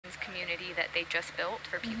community that they just built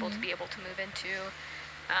for people to be able to move into.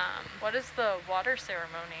 What is the water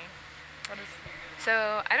ceremony?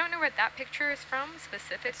 So I don't know where that picture is from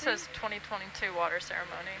specifically. It says 2022 water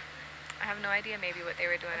ceremony. I have no idea maybe what they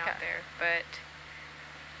were doing out there, but,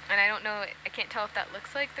 and I don't know, I can't tell if that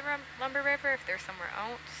looks like the Lumber River, if they're somewhere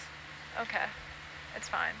else. Okay, it's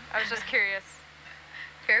fine. I was just curious.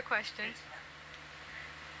 Fair question.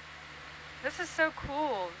 This is so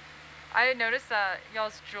cool. I noticed that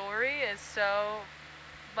y'all's jewelry is so,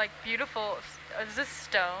 like, beautiful. Is this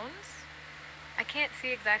stones? I can't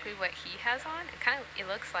see exactly what he has on. It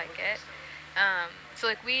looks like it. So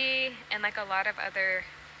like we, and like a lot of other,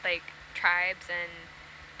 like, tribes and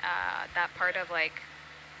that part of like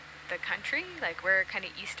the country, like we're kind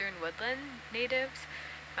of eastern woodland natives,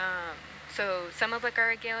 so some of like our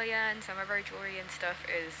regalia and some of our jewelry and stuff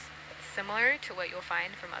is similar to what you'll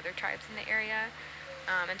find from other tribes in the area.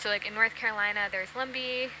 And so like in North Carolina there's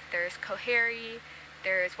Lumbee, there's Coharie,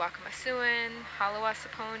 there's Wakamasuan,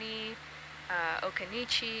 Halawasaponi,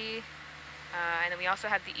 Okanichi, and then we also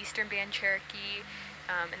have the Eastern Band Cherokee,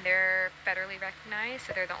 and they're federally recognized,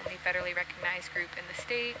 so they're the only federally recognized group in the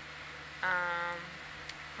state.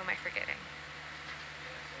 Who am I forgetting?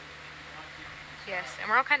 Yes, and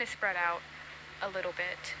we're all kind of spread out a little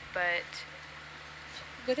bit, but...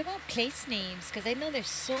 What about place names? Because I know there's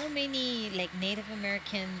so many like Native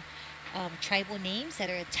American tribal names that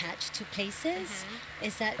are attached to places.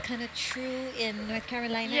 Is that kind of true in North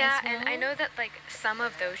Carolina as well? And I know that like some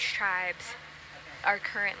of those tribes are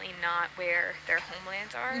currently not where their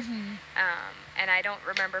homelands are, and I don't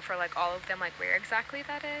remember for like all of them like where exactly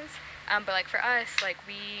that is, but like for us, like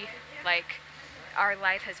we, like our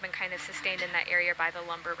life has been kind of sustained in that area by the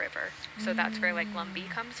Lumber River, so that's where like Lumbee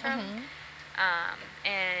comes from.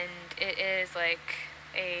 And it is like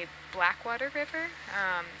a blackwater river,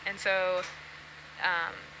 and so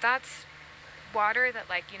that's water that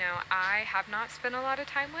like, you know, I have not spent a lot of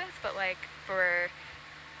time with, but like for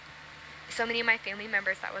so many of my family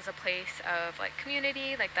members that was a place of like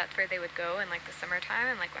community, like that's where they would go in like the summertime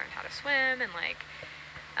and like learn how to swim and like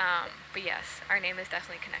but yes, our name is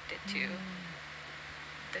definitely connected to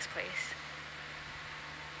this place.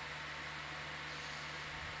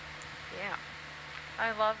 Yeah,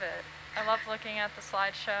 I love it. I love looking at the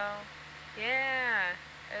slideshow. Yeah,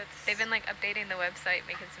 they've been like updating the website,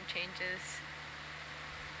 making some changes.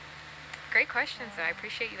 Great questions though, I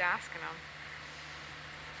appreciate you asking them.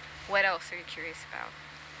 What else are you curious about?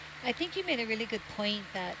 I think you made a really good point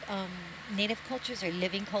that Native cultures are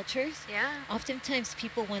living cultures. Yeah. Oftentimes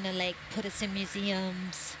people want to like put us in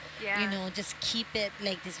museums, you know, just keep it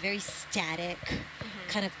like this very static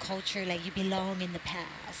kind of culture, like you belong in the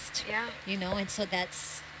past. Yeah. You know, and so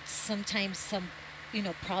that's sometimes you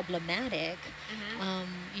know, problematic,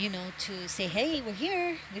 you know, to say, hey, we're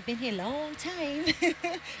here, we've been here a long time,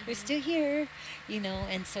 we're still here, you know,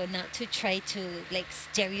 and so not to try to like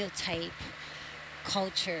stereotype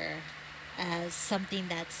culture as something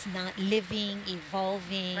that's not living,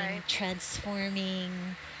 evolving,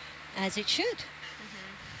 transforming as it should.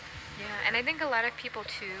 Yeah, and I think a lot of people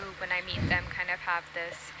too, when I meet them, kind of have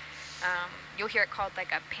this, you'll hear it called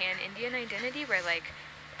like a pan-Indian identity, where like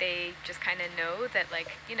they just kind of know that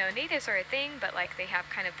like, you know, natives are a thing, but like they have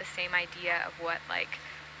kind of the same idea of what like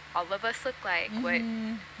all of us look like,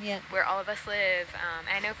 where all of us live. And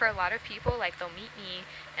I know for a lot of people, like they'll meet me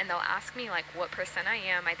and they'll ask me like what percent I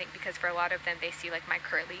am. I think because for a lot of them they see like my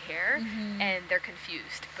curly hair and they're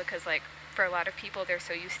confused because like for a lot of people they're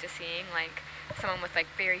so used to seeing like someone with like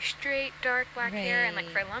very straight dark black hair, and like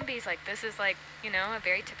for Lumbees, like this is like, you know, a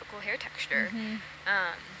very typical hair texture.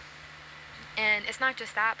 And it's not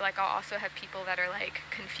just that, but like I'll also have people that are like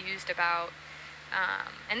confused about,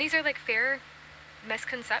 and these are like fair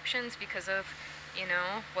misconceptions because of, you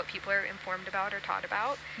know, what people are informed about or taught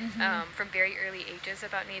about from very early ages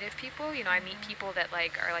about Native people. You know, I meet people that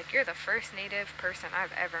like are like, you're the first Native person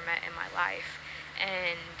I've ever met in my life,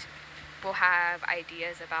 and will have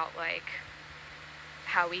ideas about like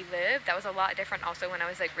how we live. That was a lot different also when I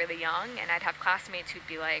was like really young, and I'd have classmates who'd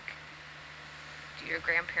be like, do your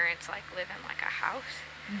grandparents like live in like a house?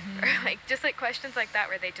 Or like just like questions like that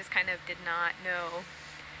where they just kind of did not know.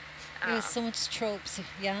 There's so much tropes,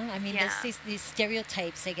 I mean, there's these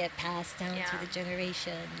stereotypes that get passed down through the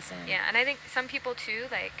generations. And and I think some people too,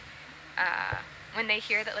 like when they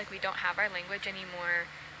hear that like we don't have our language anymore,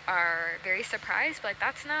 are very surprised, but like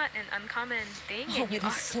that's not an uncommon thing. Oh, and you it is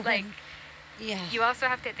also, so like you also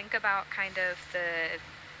have to think about kind of the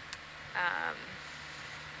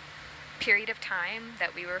period of time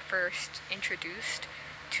that we were first introduced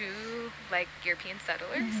to like European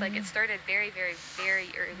settlers. Like it started very, very, very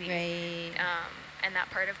early. in that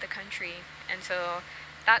part of the country. And so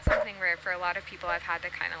that's something where for a lot of people I've had to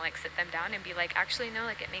kind of like sit them down and be like, actually no,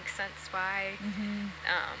 like it makes sense why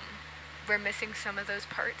we're missing some of those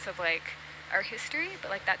parts of like our history,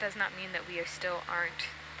 but like that does not mean that we are still aren't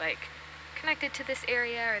like connected to this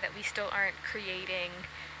area, or that we still aren't creating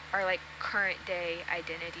our like current day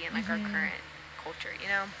identity and like our current culture, you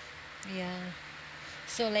know? Yeah.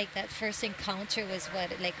 So like that first encounter was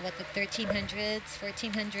what, like what, the 1300s,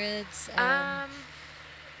 1400s?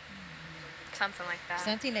 Something like that.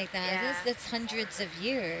 Something like that. Yeah. That's hundreds of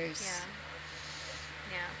years.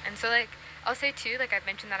 Yeah. Yeah. And so like I'll say too, like I've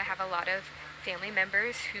mentioned that I have a lot of family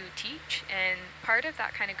members who teach, and part of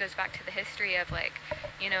that kind of goes back to the history of like,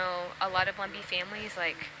 you know, a lot of Lumbee families,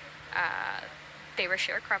 like they were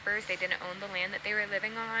sharecroppers. They didn't own the land that they were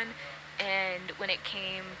living on, and when it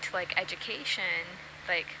came to like education,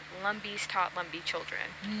 like Lumbees taught Lumbee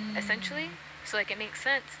children essentially. So like it makes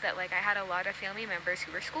sense that like I had a lot of family members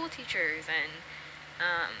who were school teachers, and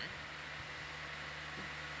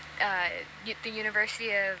the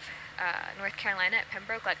University of North Carolina at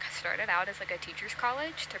Pembroke like started out as like a teachers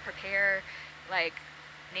college to prepare like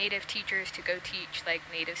native teachers to go teach like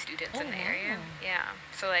native students in the area. Yeah.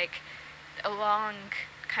 So like a long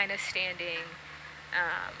kind of standing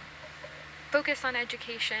focus on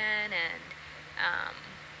education, and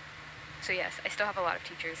so yes, I still have a lot of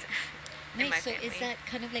teachers in my So family. is that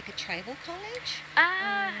kind of like a tribal college?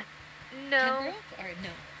 No. Pembroke, or no?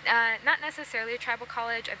 Not necessarily a tribal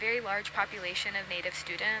college, a very large population of native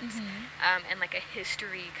students, and like a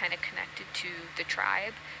history kind of connected to the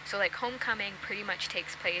tribe. So like homecoming pretty much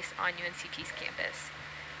takes place on UNCT's campus.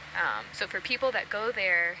 So for people that go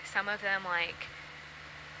there, some of them like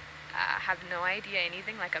have no idea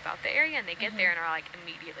anything like about the area, and they get there and are like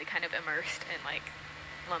immediately kind of immersed in like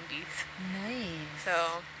Lumbees. Nice.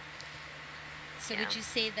 So So would you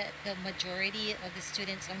say that the majority of the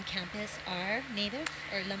students on campus are native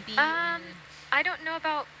or Lumbee? I don't know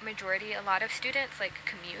about majority. A lot of students like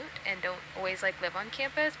commute and don't always like live on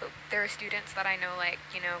campus, but there are students that I know like,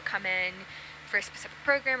 you know, come in for a specific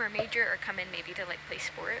program or major, or come in maybe to like play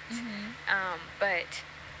sports. But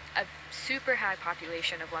a super high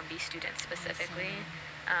population of Lumbee students specifically.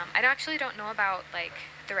 I actually don't know about like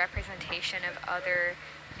the representation of other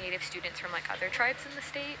native students from like other tribes in the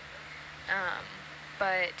state.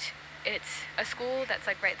 But it's a school that's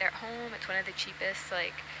like right there at home. It's one of the cheapest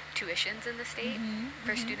like tuitions in the state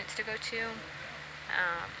for students to go to.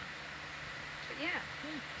 But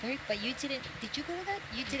yeah. But you did you go to that?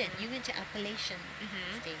 You didn't. You went to Appalachian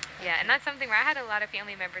State. Yeah, and that's something where I had a lot of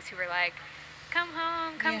family members who were like, come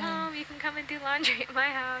home, home, you can come and do laundry at my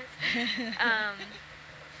house.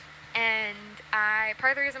 And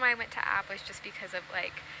part of the reason why I went to App was just because of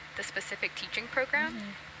like the specific teaching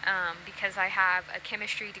program. Because I have a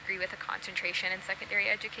chemistry degree with a concentration in secondary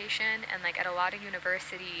education, and like at a lot of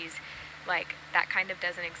universities, like that kind of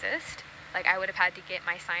doesn't exist. Like I would have had to get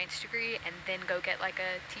my science degree and then go get like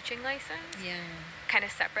a teaching license, kind of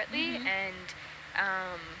separately. And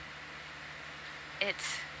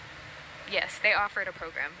yes, they offered a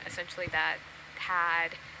program essentially that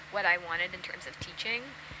had what I wanted in terms of teaching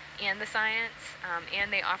and the science,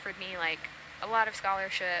 and they offered me like a lot of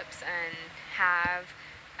scholarships and have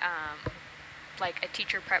like a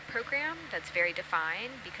teacher prep program that's very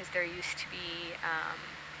defined, because there used to be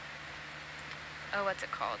what's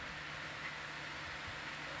it called?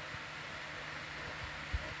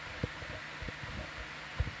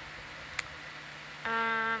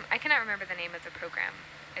 I cannot remember the name of the program.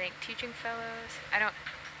 I think Teaching Fellows.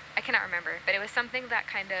 I cannot remember, but it was something that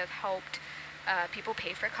kind of helped people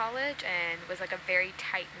pay for college, and was like a very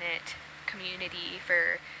tight-knit community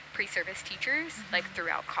for pre-service teachers like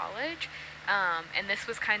throughout college. And this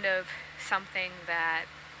was kind of something that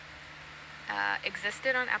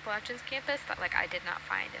existed on Appalachian's campus that like I did not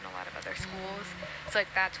find in a lot of other schools. So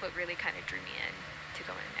like that's what really kind of drew me in to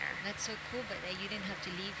go in there. That's so cool, but you didn't have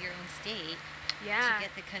to leave your own state to get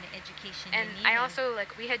the kind of education and you needed. I also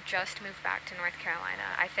like, we had just moved back to North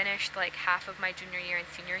Carolina. I finished like half of my junior year and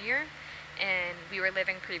senior year, and we were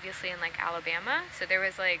living previously in like Alabama. So there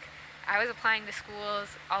was like, I was applying to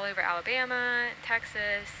schools all over Alabama,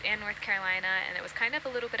 Texas, and North Carolina, and it was kind of a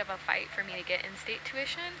little bit of a fight for me to get in-state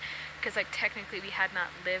tuition, because like technically we had not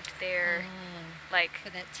lived there like for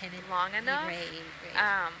that tenant long enough.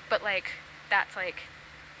 Right. But like that's like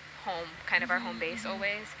home, kind of our home base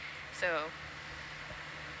always. So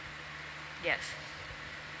yes.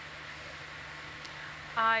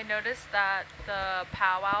 I noticed that the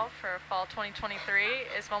powwow for fall 2023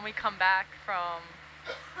 is when we come back from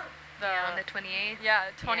on the 28th. Yeah,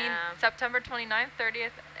 September 29th,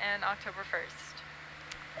 30th, and October 1st.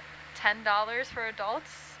 $10 for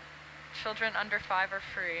adults. Children under 5 are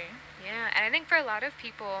free. Yeah, and I think for a lot of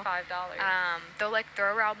people, $5. they'll like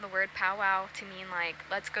throw around the word powwow to mean like,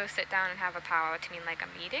 let's go sit down and have a powwow, to mean like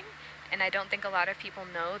a meeting. And I don't think a lot of people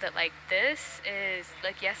know that like this is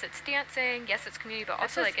like, yes, it's dancing, yes, it's community, but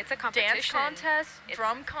also like it's a competition. Dance contest,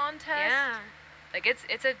 drum contest. Yeah, like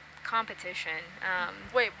it's a competition.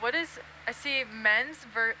 Wait, what is? I see men's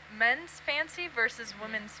fancy versus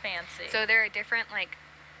women's fancy. So there are different like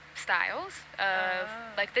styles of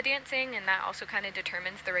like the dancing, and that also kind of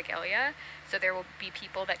determines the regalia. So there will be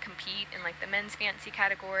people that compete in like the men's fancy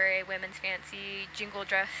category, women's fancy, jingle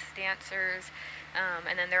dress dancers,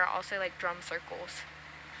 and then there are also like drum circles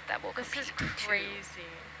that will compete. This is crazy.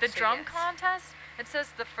 Too. The drum contest, it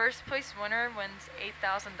says the first place winner wins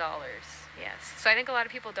 $8,000. Yes. So I think a lot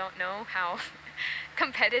of people don't know how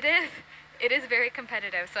competitive it is. Very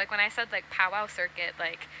competitive. So like when I said like powwow circuit,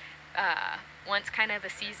 like once kind of the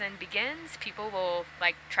season begins, people will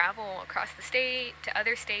like travel across the state to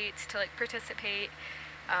other states to like participate.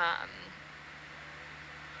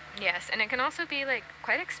 Yes, and it can also be like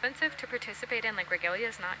quite expensive to participate in. Like regalia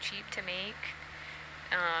is not cheap to make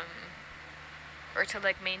or to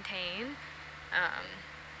like maintain.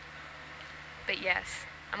 But yes,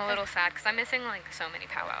 I'm a little sad because I'm missing like so many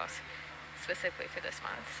powwows specifically for this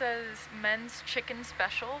month. It says men's chicken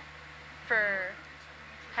special for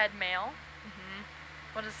head male.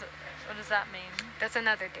 What does that mean? That's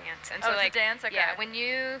another dance. And so so like it's a dance? Okay. Yeah, when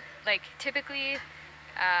you like typically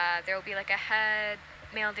there will be like a head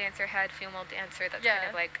male dancer, head female dancer that's kind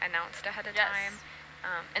of like announced ahead of time.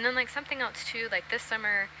 And then like something else too, like this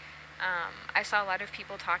summer I saw a lot of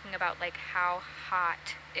people talking about like how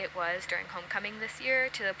hot it was during homecoming this year,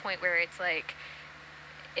 to the point where it's like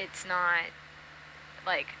it's not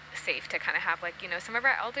like safe to kind of have like, you know, some of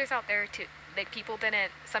our elders out there to like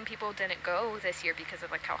some people didn't go this year because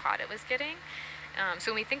of like how hot it was getting.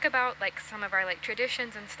 So when we think about like some of our like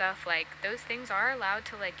traditions and stuff, like those things are allowed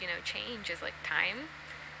to like, you know, change as like time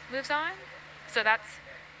moves on. So that's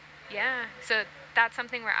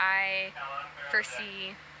something where I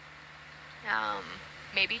foresee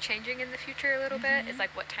maybe changing in the future a little bit, is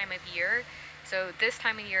like what time of year. So this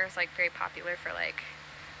time of year is like very popular for like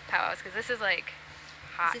powwows because this is like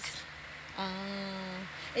hot.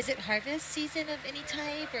 Is it harvest season of any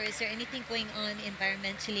type, or is there anything going on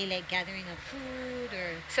environmentally, like gathering of food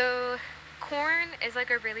or? So corn is like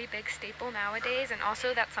a really big staple nowadays, and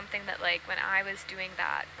also that's something that like when I was doing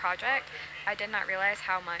that project, I did not realize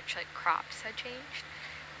how much like crops had changed.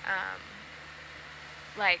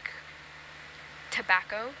 Like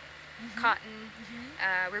tobacco, cotton,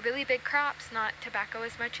 were really big crops, not tobacco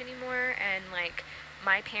as much anymore. And like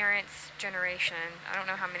my parents' generation, I don't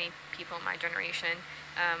know how many people in my generation,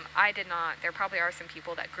 I did not. There probably are some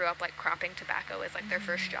people that grew up like cropping tobacco as like their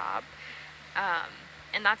first job.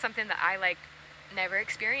 And that's something that I like never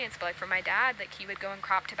experienced, but like for my dad, like he would go and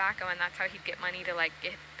crop tobacco, and that's how he'd get money to like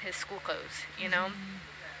get his school clothes, you know?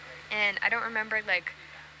 And I don't remember like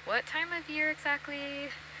what time of year exactly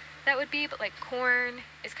that would be, but like corn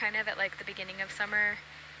is kind of at like the beginning of summer.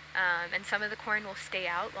 And some of the corn will stay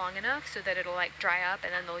out long enough so that it'll like dry up,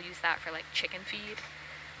 and then they'll use that for like chicken feed.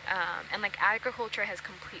 And like agriculture has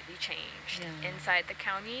completely changed inside the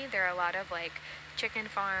county. There are a lot of like chicken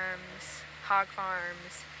farms, hog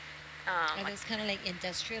farms. Are those kind of like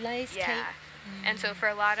industrialized type? And so for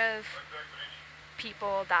a lot of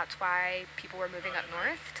people, that's why people were moving up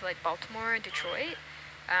north to like Baltimore and Detroit.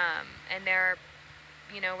 And there,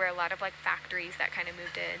 you know, were a lot of like factories that kind of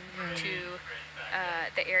moved in to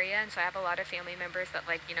the area. And so I have a lot of family members that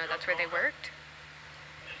like, you know, that's where they worked.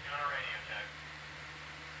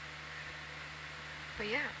 But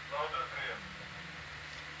yeah.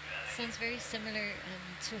 Sounds very similar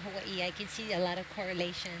to Hawaii. I can see a lot of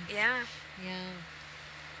correlations. Yeah.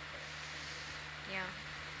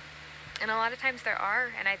 And a lot of times there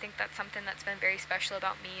are, and I think that's something that's been very special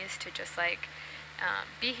about me, is to just like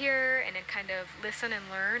be here and then kind of listen and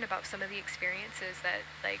learn about some of the experiences that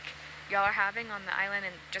like y'all are having on the island,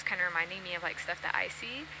 and just kind of reminding me of like stuff that I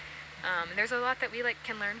see. And there's a lot that we like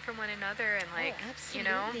can learn from one another, and like, you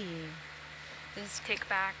know, those take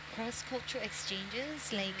back cross-cultural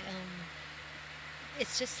exchanges, like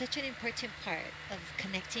it's just such an important part of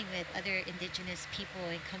connecting with other indigenous people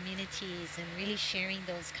and communities, and really sharing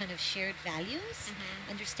those kind of shared values,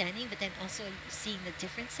 understanding, but then also seeing the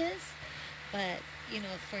differences. But you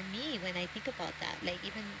know, for me, when I think about that, like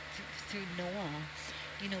even through NOAA,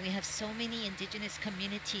 you know, we have so many indigenous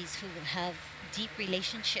communities who have deep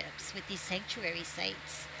relationships with these sanctuary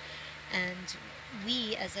sites, and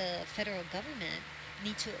we as a federal government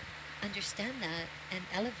need to understand that and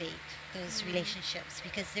elevate those relationships,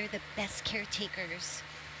 because they're the best caretakers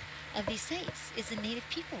of these sites, is the native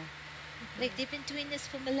people. Like, they've been doing this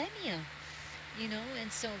for millennia,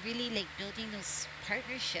 and so really like building those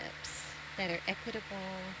partnerships that are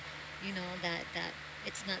equitable, that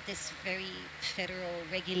it's not this very federal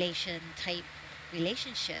regulation type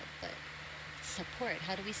relationship, but support.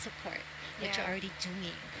 How do we support what you're already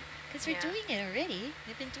doing? Because we're doing it already.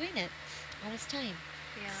 They've been doing it all this time.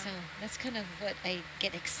 Yeah. So that's kind of what I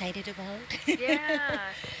get excited about. Yeah.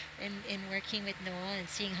 in working with Noah and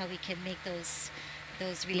seeing how we can make those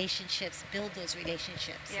relationships, build those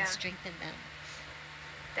relationships, and strengthen them.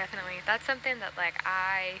 Definitely. That's something that like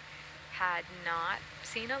I had not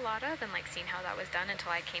seen a lot of, and like seen how that was done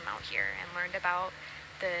until I came out here and learned about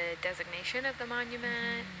the designation of the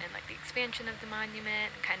monument and like the expansion of the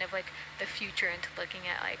monument and kind of like the future into looking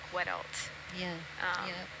at like what else. Yeah.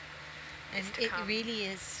 And it really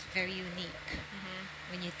is very unique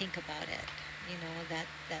when you think about it.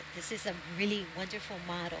 That this is a really wonderful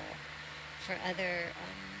model for other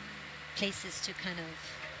places to kind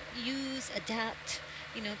of use, adapt,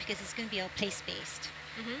 because it's going to be all place-based.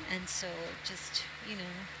 And so just,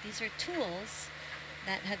 these are tools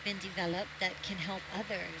that have been developed that can help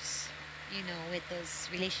others, with those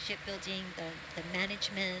relationship building, the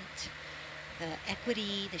management, the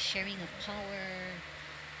equity, the sharing of power.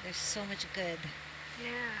 There's so much good. Yeah.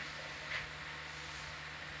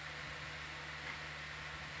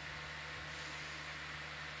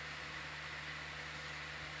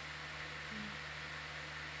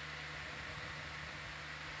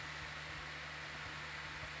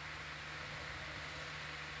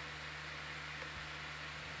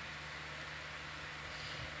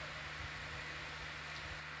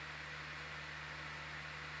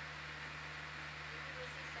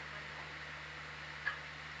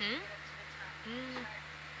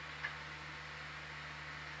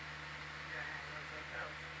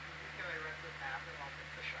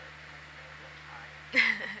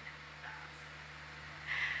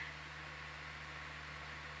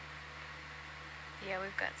 Yeah,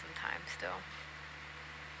 we've got some time still.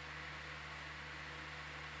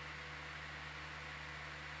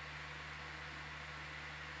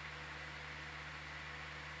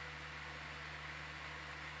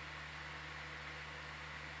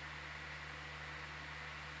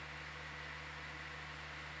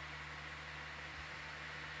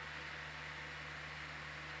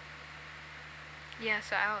 Yeah,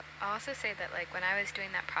 so I'll also say that like when I was doing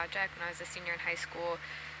that project when I was a senior in high school,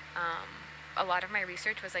 a lot of my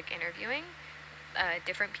research was like interviewing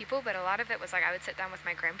different people, but a lot of it was like I would sit down with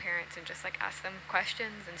my grandparents and just like ask them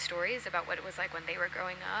questions and stories about what it was like when they were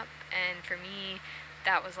growing up. And for me,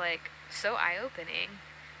 that was like so eye-opening.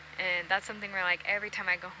 And that's something where like every time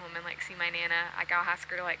I go home and like see my Nana, like I'll ask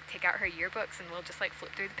her to like take out her yearbooks and we'll just like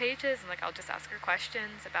flip through the pages and like I'll just ask her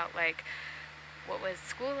questions about like what was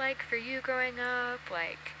school like for you growing up,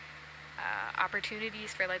 like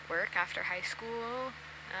opportunities for like work after high school,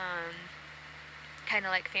 kind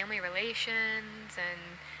of like family relations and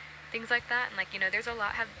things like that. And like there's a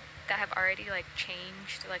lot that have already like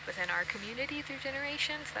changed like within our community through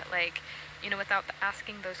generations that like without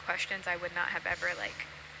asking those questions I would not have ever like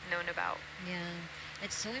known about. Yeah,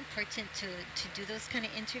 it's so important to do those kind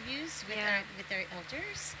of interviews with our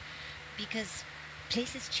elders, because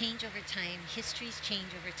places change over time, histories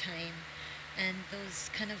change over time, and those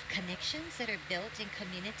kind of connections that are built in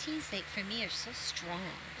communities, like for me, are so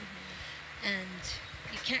strong. And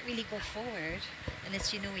you can't really go forward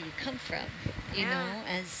unless you know where you come from. You know,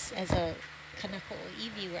 as a Kanaka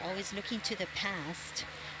Oiwi, we're always looking to the past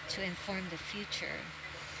to inform the future.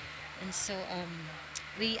 And so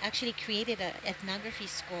we actually created an ethnography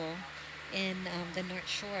school in the North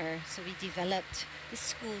Shore. So we developed this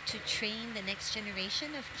school to train the next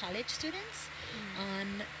generation of college students on,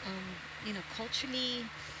 culturally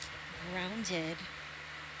grounded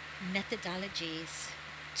methodologies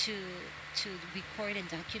to record and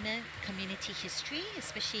document community history,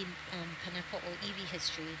 especially Kanaka Oiwi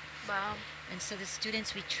history. Wow. And so the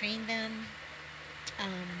students, we train them.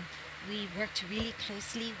 We worked really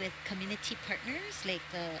closely with community partners like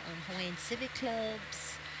the Hawaiian Civic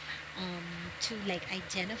Clubs to like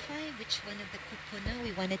identify which one of the kupuna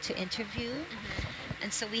we wanted to interview.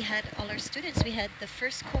 And so we had all our students. We had the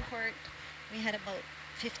first cohort, we had about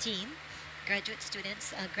 15 graduate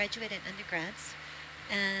students, graduate and undergrads.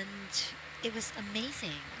 And it was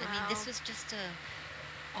amazing. Wow. I mean, this was just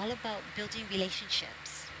all about building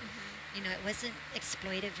relationships. It wasn't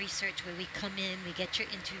exploitive research where we come in, we get your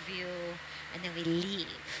interview, and then we leave.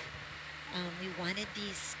 We wanted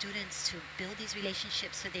these students to build these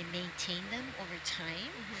relationships so they maintain them over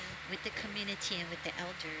time with the community and with the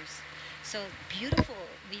elders. So beautiful.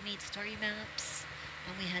 We made story maps,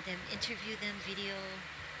 and we had them interview them,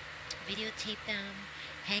 videotape them,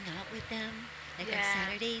 hang out with them. Like on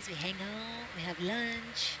Saturdays, we hang out, we have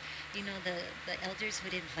lunch. You know, the elders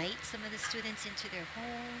would invite some of the students into their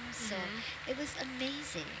homes. So it was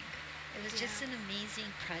amazing. It was just an amazing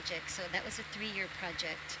project. So that was a 3-year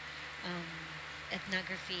project,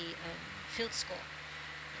 ethnography field school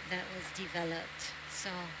that was developed. So,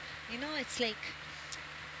 you know, it's like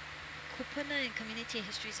kupuna and community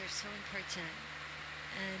histories are so important.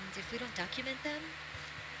 And if we don't document them,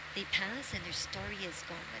 they pass and their story is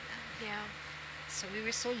gone with them. Yeah. So we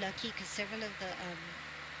were so lucky because several of the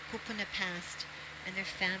kupuna passed, and their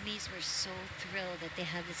families were so thrilled that they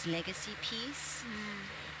have this legacy piece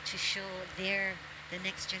to show the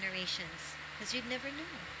next generations. Because you'd never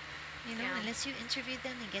know, you know, unless you interviewed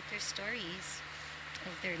them and get their stories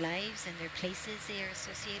of their lives and their places they are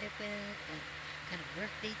associated with, what kind of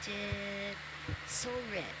work they did. So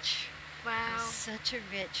rich. Wow. Such a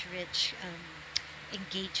rich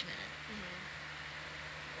engagement.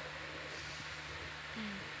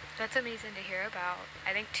 That's amazing to hear about.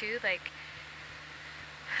 I think too, like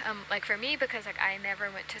for me, because like I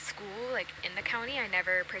never went to school like in the county, I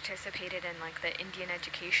never participated in like the Indian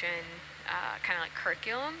education kind of like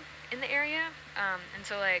curriculum in the area, and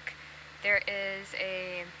so like there is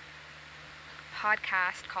a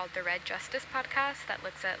podcast called the Red Justice Podcast that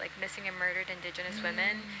looks at like missing and murdered Indigenous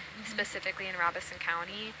women, specifically in Robeson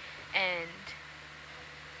County, and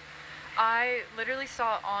I literally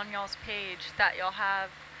saw on y'all's page that y'all have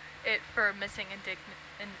it for missing oh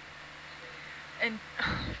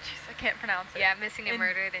jeez, I can't pronounce it. Yeah, missing and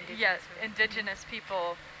murdered Indigenous women. Indigenous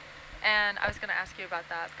people. And I was going to ask you about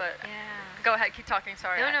that, but yeah. Go ahead, keep talking,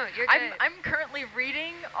 sorry. No, you're good. I'm currently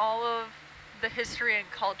reading all of the history and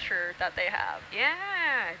culture that they have.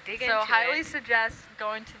 Yeah, dig into So it. highly suggest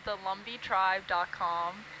going to the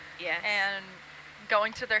lumbee-tribe.com. Yes. And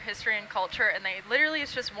going to their history and culture, and they literally,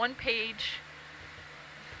 it's just one page.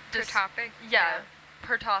 Per topic? Yeah,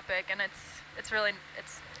 per topic, and it's really,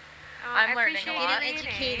 I'm learning a lot. Getting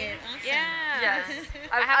educated. Awesome. Yeah. Yes.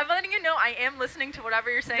 I'm letting you know I am listening to whatever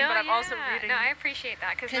you're saying, but I'm also reading. No, I appreciate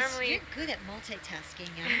that, because normally... you're good at multitasking.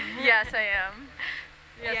 Yes, I am.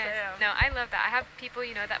 Yes, I am. No, I love that. I have people,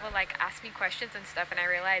 you know, that will like ask me questions and stuff, and I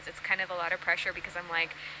realize it's kind of a lot of pressure because I'm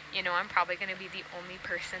like, you know, I'm probably going to be the only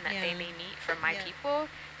person that they may meet from my people,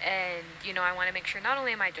 and you know, I want to make sure not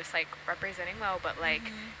only am I just like representing well, but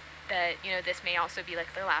like that, you know, this may also be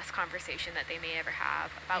like the last conversation that they may ever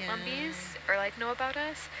have about Lumbees or like know about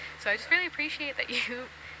us. So I just really appreciate that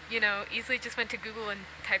you know, easily just went to Google and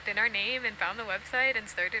typed in our name and found the website and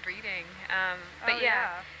started reading.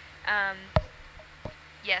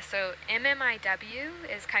 So MMIW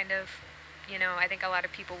is kind of, you know, I think a lot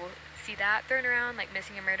of people will see that thrown around, like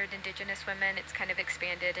missing and murdered Indigenous women. It's kind of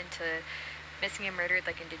expanded into missing and murdered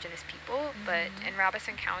like Indigenous people. But in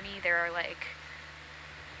Robeson County, there are like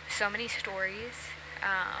so many stories,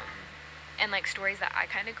 and like stories that I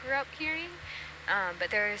kind of grew up hearing.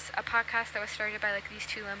 But there's a podcast that was started by like these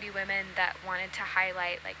 2 Lumbee women that wanted to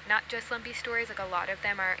highlight like not just Lumbee stories, like a lot of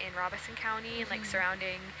them are in Robeson County and like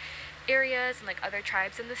surrounding areas and like other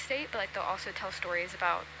tribes in the state, but like they'll also tell stories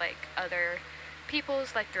about like other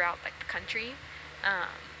peoples like throughout like the country.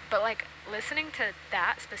 But like listening to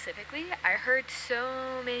that specifically, I heard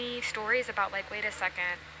so many stories about like, wait a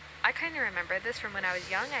second, I kind of remember this from when I was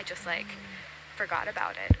young, I just like forgot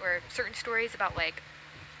about it. Or certain stories about like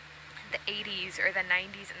the 80s or the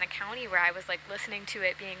 90s in the county where I was like listening to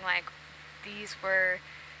it being like, these were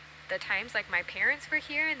the times like my parents were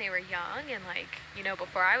here and they were young, and like, you know,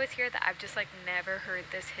 before I was here, that I've just like never heard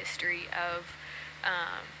this history of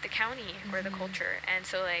the county or the culture. And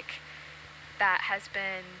so like that has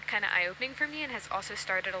been kind of eye-opening for me, and has also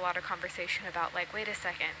started a lot of conversation about like, wait a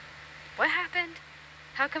second, what happened?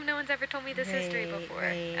 How come no one's ever told me this history before?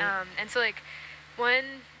 And so like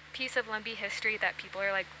one piece of Lumbee history that people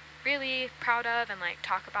are like really proud of and like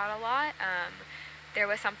talk about a lot, there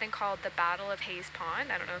was something called the Battle of Hayes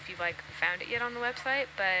Pond. I don't know if you've like found it yet on the website,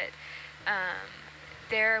 but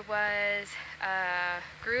there was a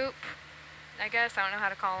group, I guess, I don't know how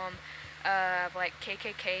to call them, of like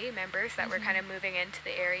KKK members that were kind of moving into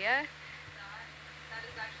the area. That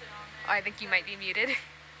is actually on there. Oh, I think you might be muted.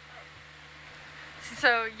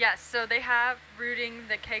 So yes, so they have rooting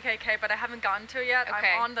the KKK, but I haven't gotten to it yet.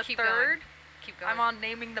 Okay, I'm on the keep third. Keep going. I'm on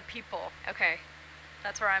naming the people. Okay.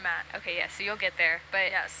 That's where I'm at. Okay, yes, so you'll get there. But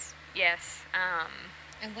yes. Yes.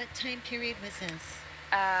 And what time period was this?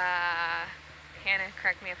 Hannah,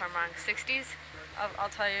 correct me if I'm wrong, 60s? I'll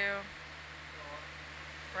tell you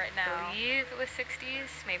right now. I believe it was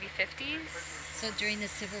 60s, maybe 50s. So during the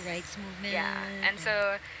civil rights movement. Yeah, and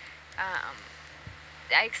so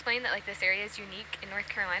I explained that like this area is unique in North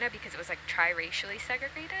Carolina because it was like tri-racially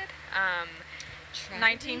segregated.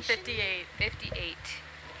 1958. 58.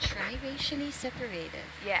 Tri-racially separated.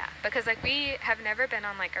 Yeah, because like we have never been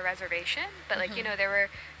on like a reservation, but like you know there were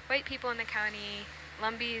white people in the county,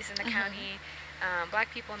 Lumbees in the county,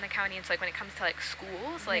 black people in the county, and so like when it comes to like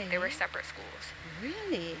schools, like there were separate schools.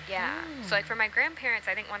 Really? Yeah. Oh. So like for my grandparents,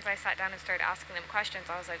 I think once I sat down and started asking them questions,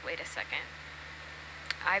 I was like, wait a second.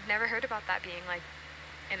 I've never heard about that being like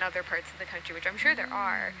in other parts of the country, which I'm sure there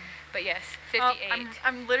are. But yes, 58.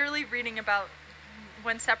 I'm literally reading about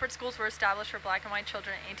when separate schools were established for black and white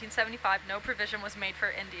children in 1875, no provision was made for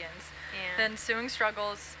Indians. Yeah. The ensuing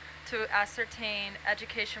struggles to ascertain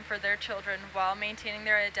education for their children while maintaining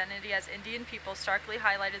their identity as Indian people starkly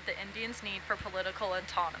highlighted the Indians' need for political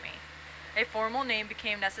autonomy. A formal name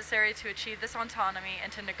became necessary to achieve this autonomy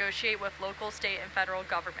and to negotiate with local, state, and federal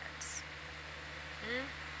governments.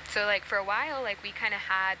 So like for a while, like we kind of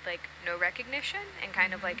had like no recognition and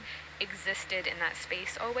kind of like existed in that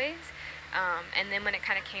space always. And then when it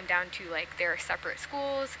kind of came down to like there are separate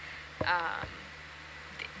schools,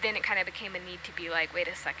 then it kind of became a need to be like, wait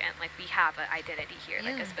a second, like we have an identity here,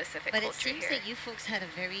 like a specific but culture here. it seems that you folks had a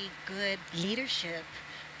very good leadership,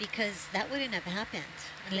 because that wouldn't have happened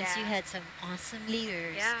unless you had some awesome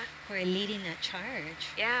leaders who are leading that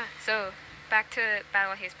charge. Yeah, so back to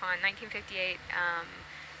Battle of Hayes Pond, 1958,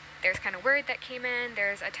 there's kind of word that came in.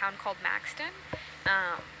 There's a town called Maxton,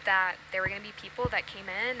 that there were going to be people that came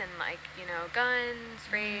in and like, you know, guns,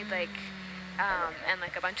 raid, like, and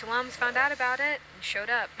like a bunch of alums found out about it and showed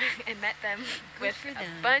up and met them with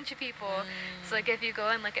a bunch of people. So like if you go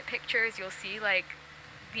and look at pictures, you'll see like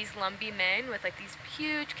these Lumbee men with like these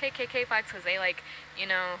huge KKK flags because they like, you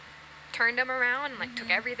know, turned them around and like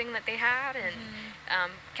took everything that they had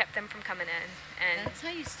and kept them from coming in. And that's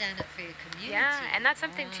how you stand up for your community. Yeah, and that's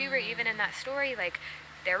something too where even in that story, like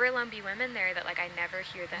there were Lumbee women there that like I never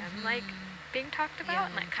hear them like being talked about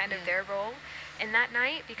and like kind of their role in that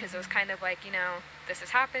night, because it was kind of like, you know, this is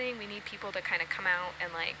happening, we need people to kind of come out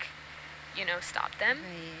and like, you know, stop them.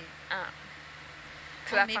 Right.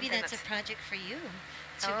 So well, maybe that's a project for you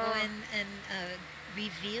to go and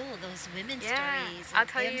reveal those women's stories. I'll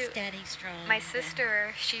tell you, standing strong. My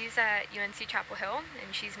sister, she's at UNC Chapel Hill,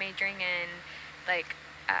 and she's majoring in like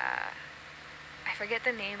I forget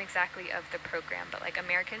the name exactly of the program, but like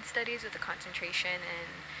American Studies with a concentration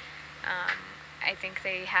in I think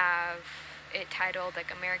they have it titled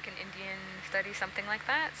like American Indian Studies, something like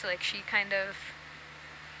that. So like she kind of,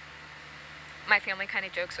 my family kind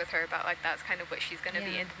of jokes with her about like that's kind of what she's going to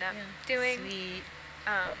be ending up doing. Sweet.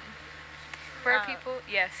 For people,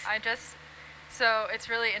 so it's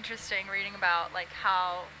really interesting reading about like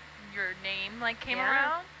how your name like came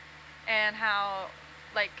around, and how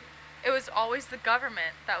like it was always the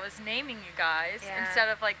government that was naming you guys instead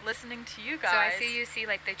of like listening to you guys. So you see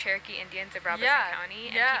like the Cherokee Indians of Robeson County,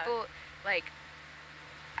 and people like,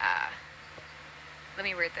 let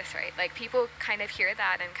me word this right, like people kind of hear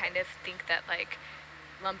that and kind of think that like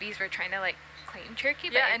Lumbees were trying to like claim Cherokee,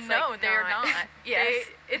 but it's no, like they're not. Yes.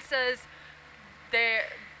 It says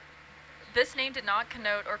this name did not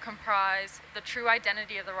connote or comprise the true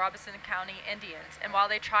identity of the Robeson County Indians, and while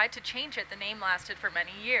they tried to change it, the name lasted for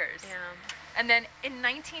many years. Yeah. And then in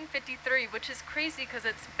 1953, which is crazy because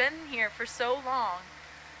it's been here for so long,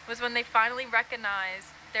 was when they finally recognized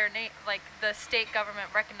their name, like the state government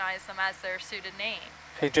recognized them as their suited name.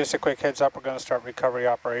 Hey, just a quick heads up, we're going to start recovery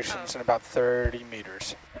operations in about 30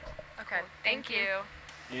 meters. Okay, Cool. Thank you.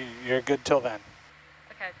 You're good till then.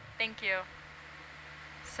 Okay, thank you.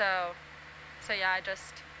 So yeah, I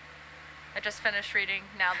just finished reading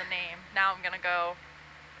now the name. Now I'm gonna go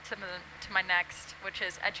to my next, which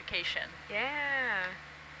is education. Yeah.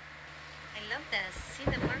 I love this. See,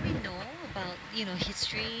 the more we know about, you know,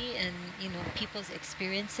 history and, you know, people's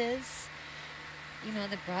experiences, you know,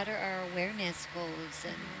 the broader our awareness goes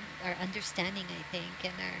and our understanding, I think,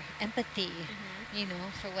 and our empathy, you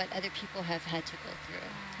know, for what other people have had to go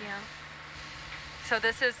through. Yeah. So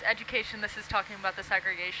this is education. This is talking about the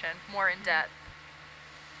segregation more in depth.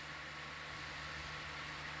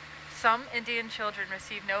 Some Indian children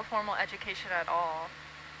received no formal education at all.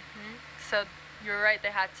 So you're right, they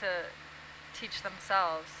had to teach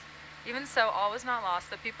themselves. Even so, all was not lost.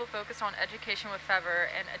 The people focused on education with fervor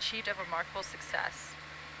and achieved a remarkable success.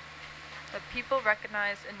 The people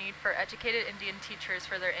recognized a need for educated Indian teachers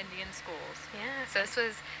for their Indian schools. Yeah, so this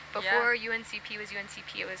was before UNCP was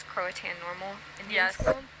UNCP, it was Croatan Normal Indian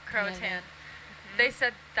School. Croatan. they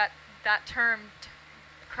said that that term,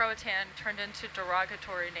 Croatan, turned into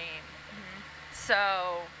derogatory name.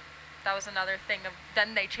 So that was another thing.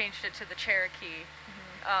 Then they changed it to the Cherokee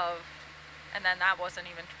and then that was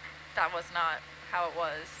not how it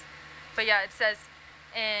was. But yeah, it says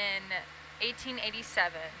in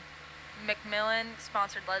 1887, Macmillan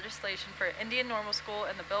sponsored legislation for Indian normal school,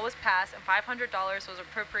 and the bill was passed, and $500 was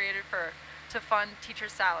appropriated to fund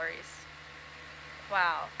teachers' salaries.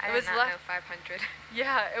 Wow. I did not know 500.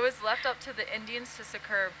 Yeah, it was left up to the Indians to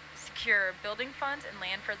secure building funds and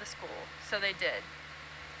land for the school. So they did.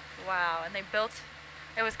 Wow. And they built,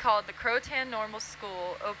 it was called the Croatan Normal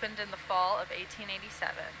School, opened in the fall of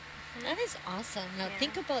 1887. That is awesome. Now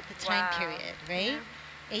think about the time period, right?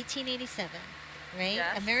 1887, right?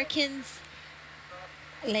 Yes. Americans,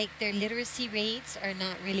 like their literacy rates are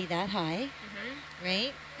not really that high,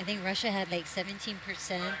 right? I think Russia had like 17%.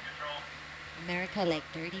 America like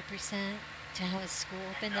 30% to have a school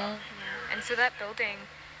opened up. And so that building,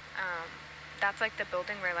 that's like the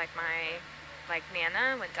building where like my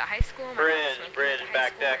Nana went to high school. Bridge,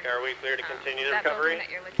 back deck. Are we clear to continue the recovery? That building that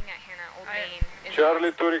you're looking at, Hannah, Old Main.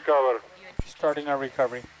 Charlie to recover. Starting our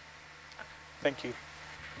recovery. Thank you.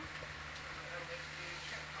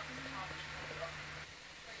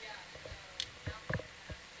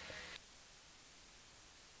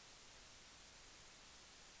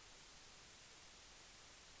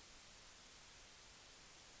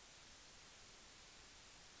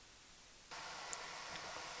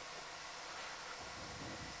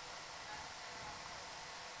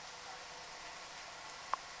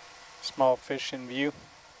 Small fish in view.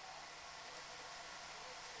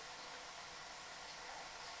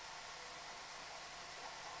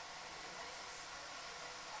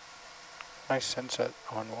 Nice sunset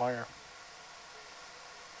on wire.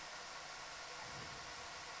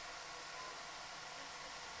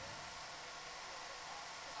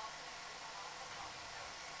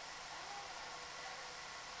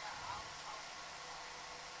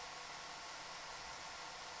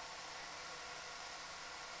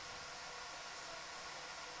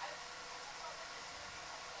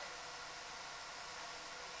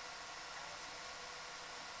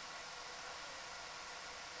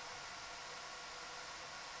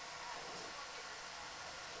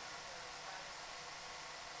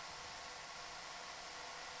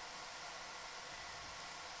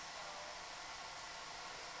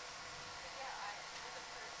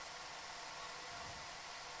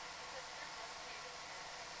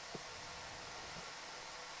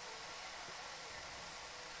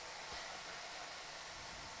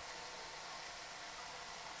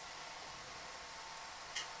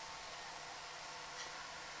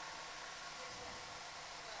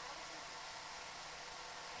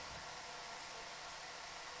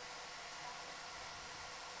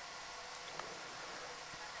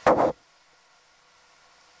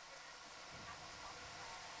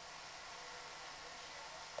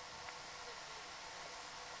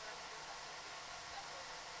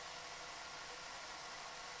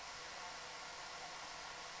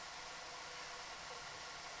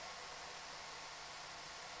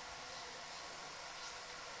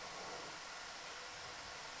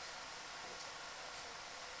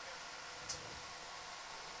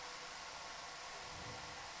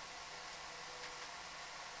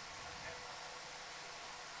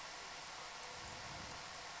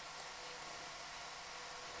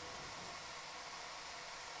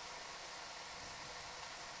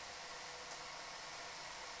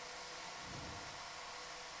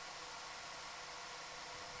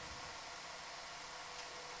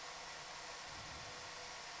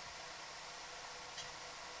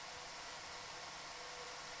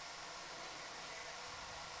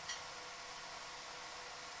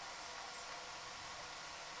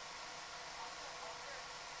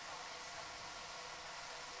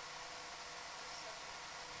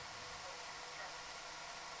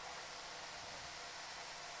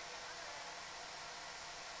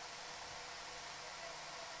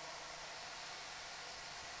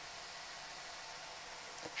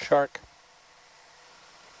 Shark.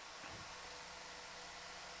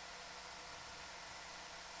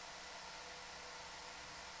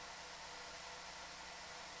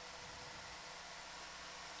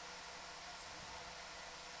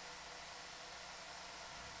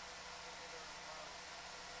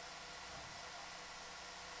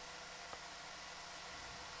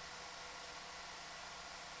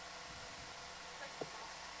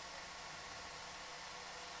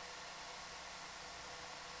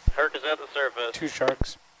 Herc is at the surface. 2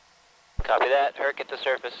 sharks. Copy that. Herc at the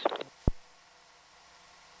surface.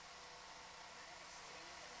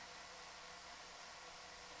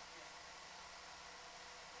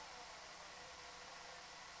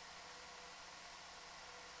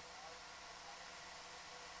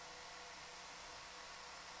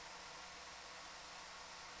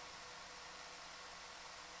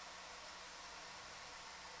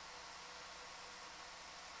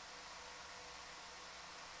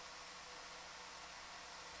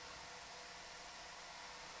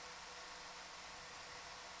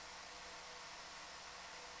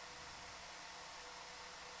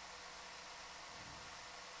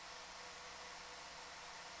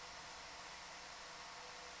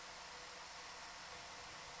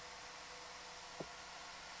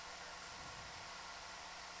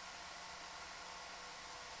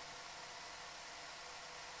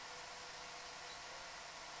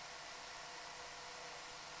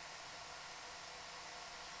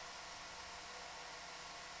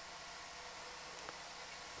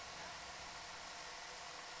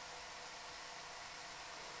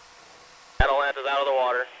 is out of the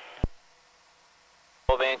water.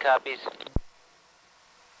 Van copies.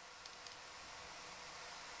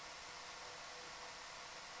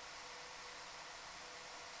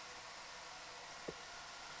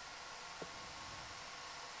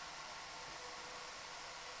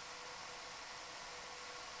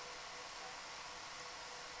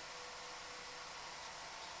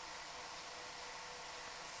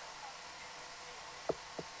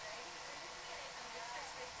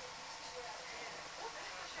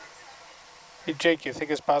 Hey Jake, you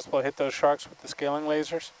think it's possible to hit those sharks with the scaling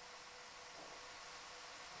lasers?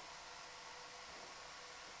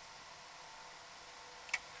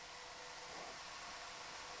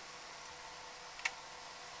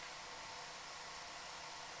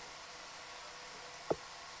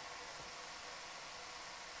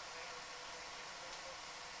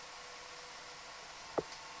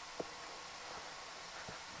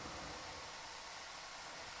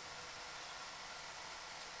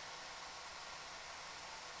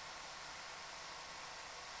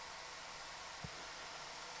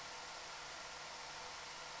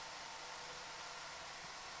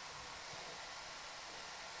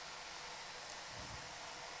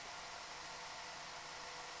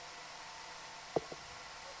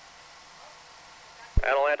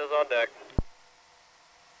 Atalanta's on deck.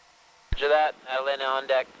 Roger that. Atalanta on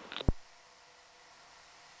deck.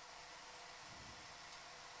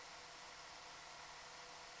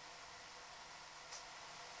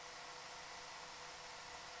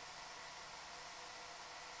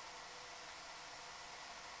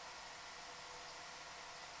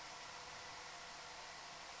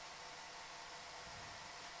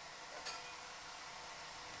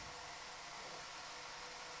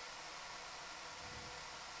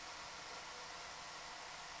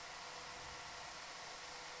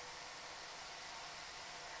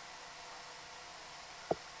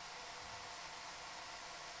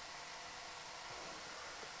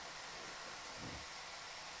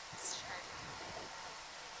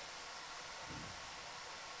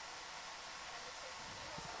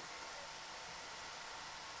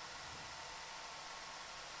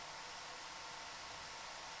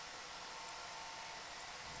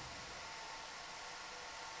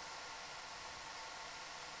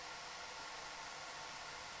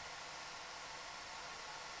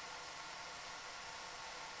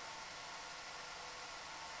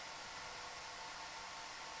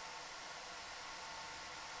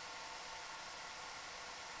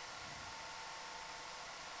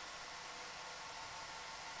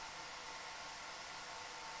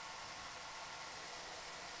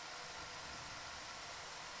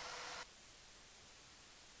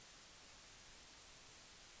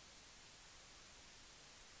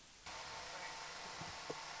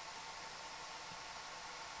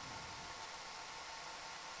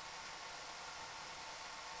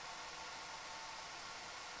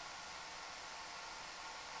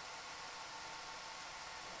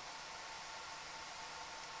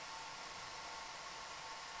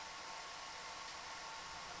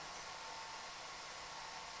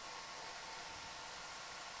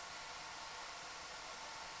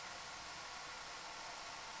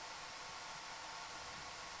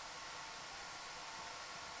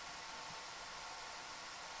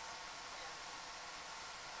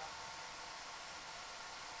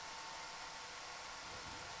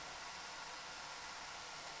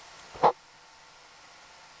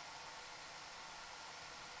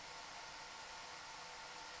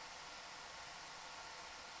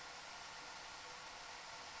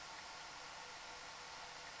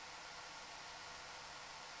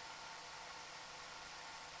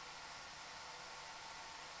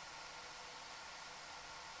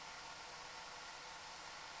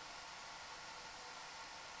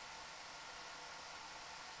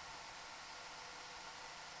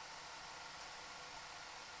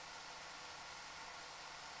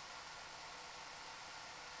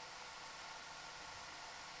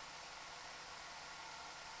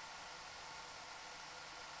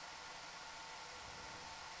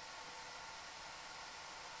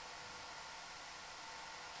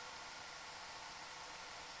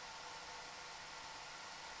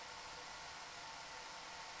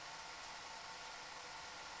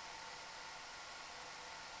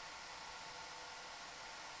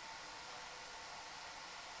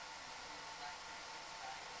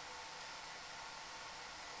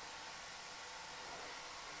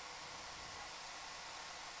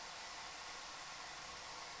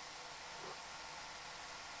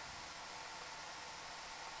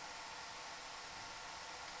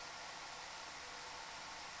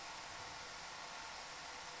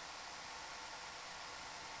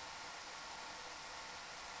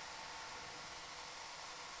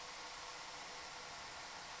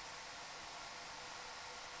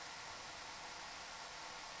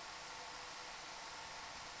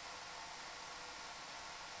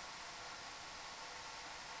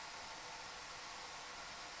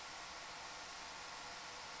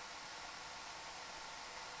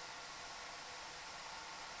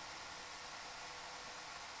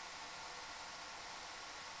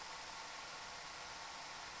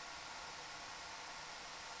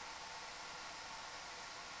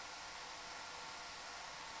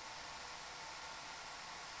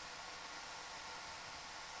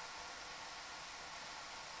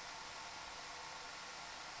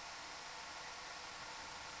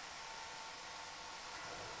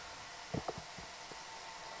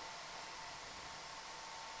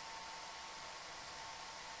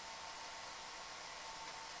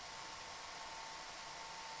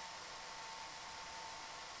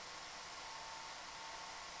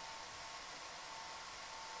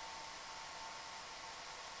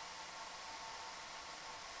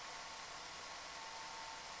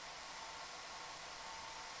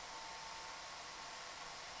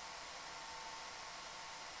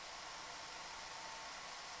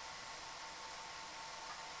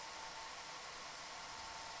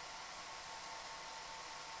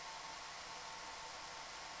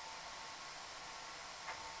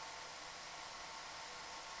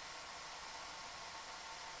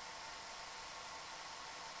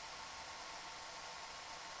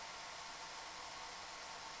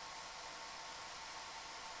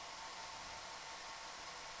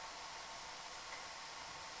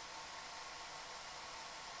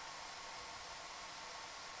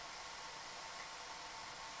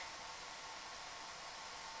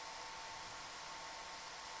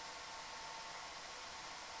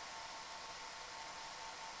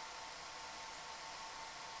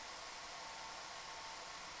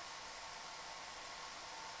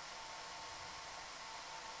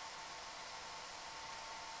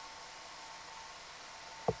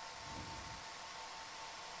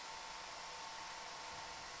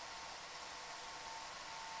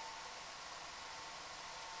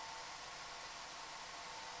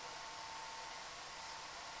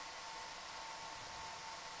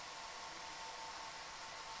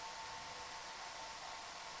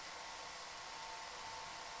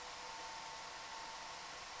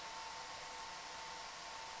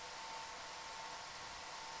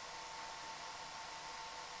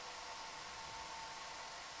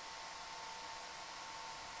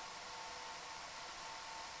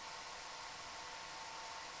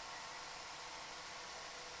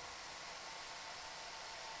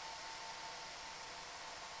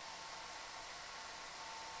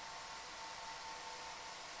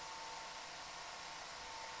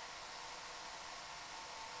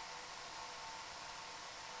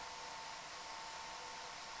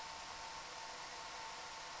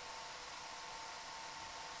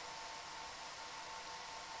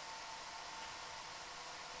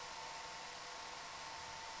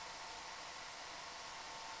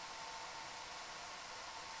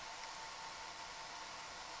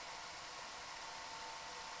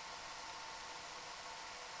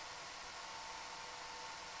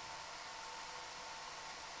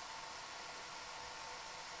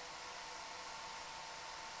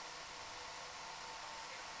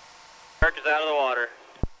 Herc is out of the water.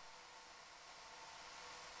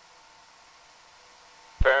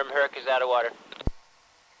 Firm, Herc is out of water.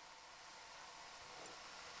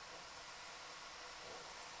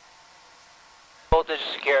 Voltage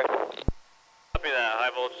secure. Copy that,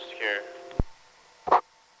 high voltage secure.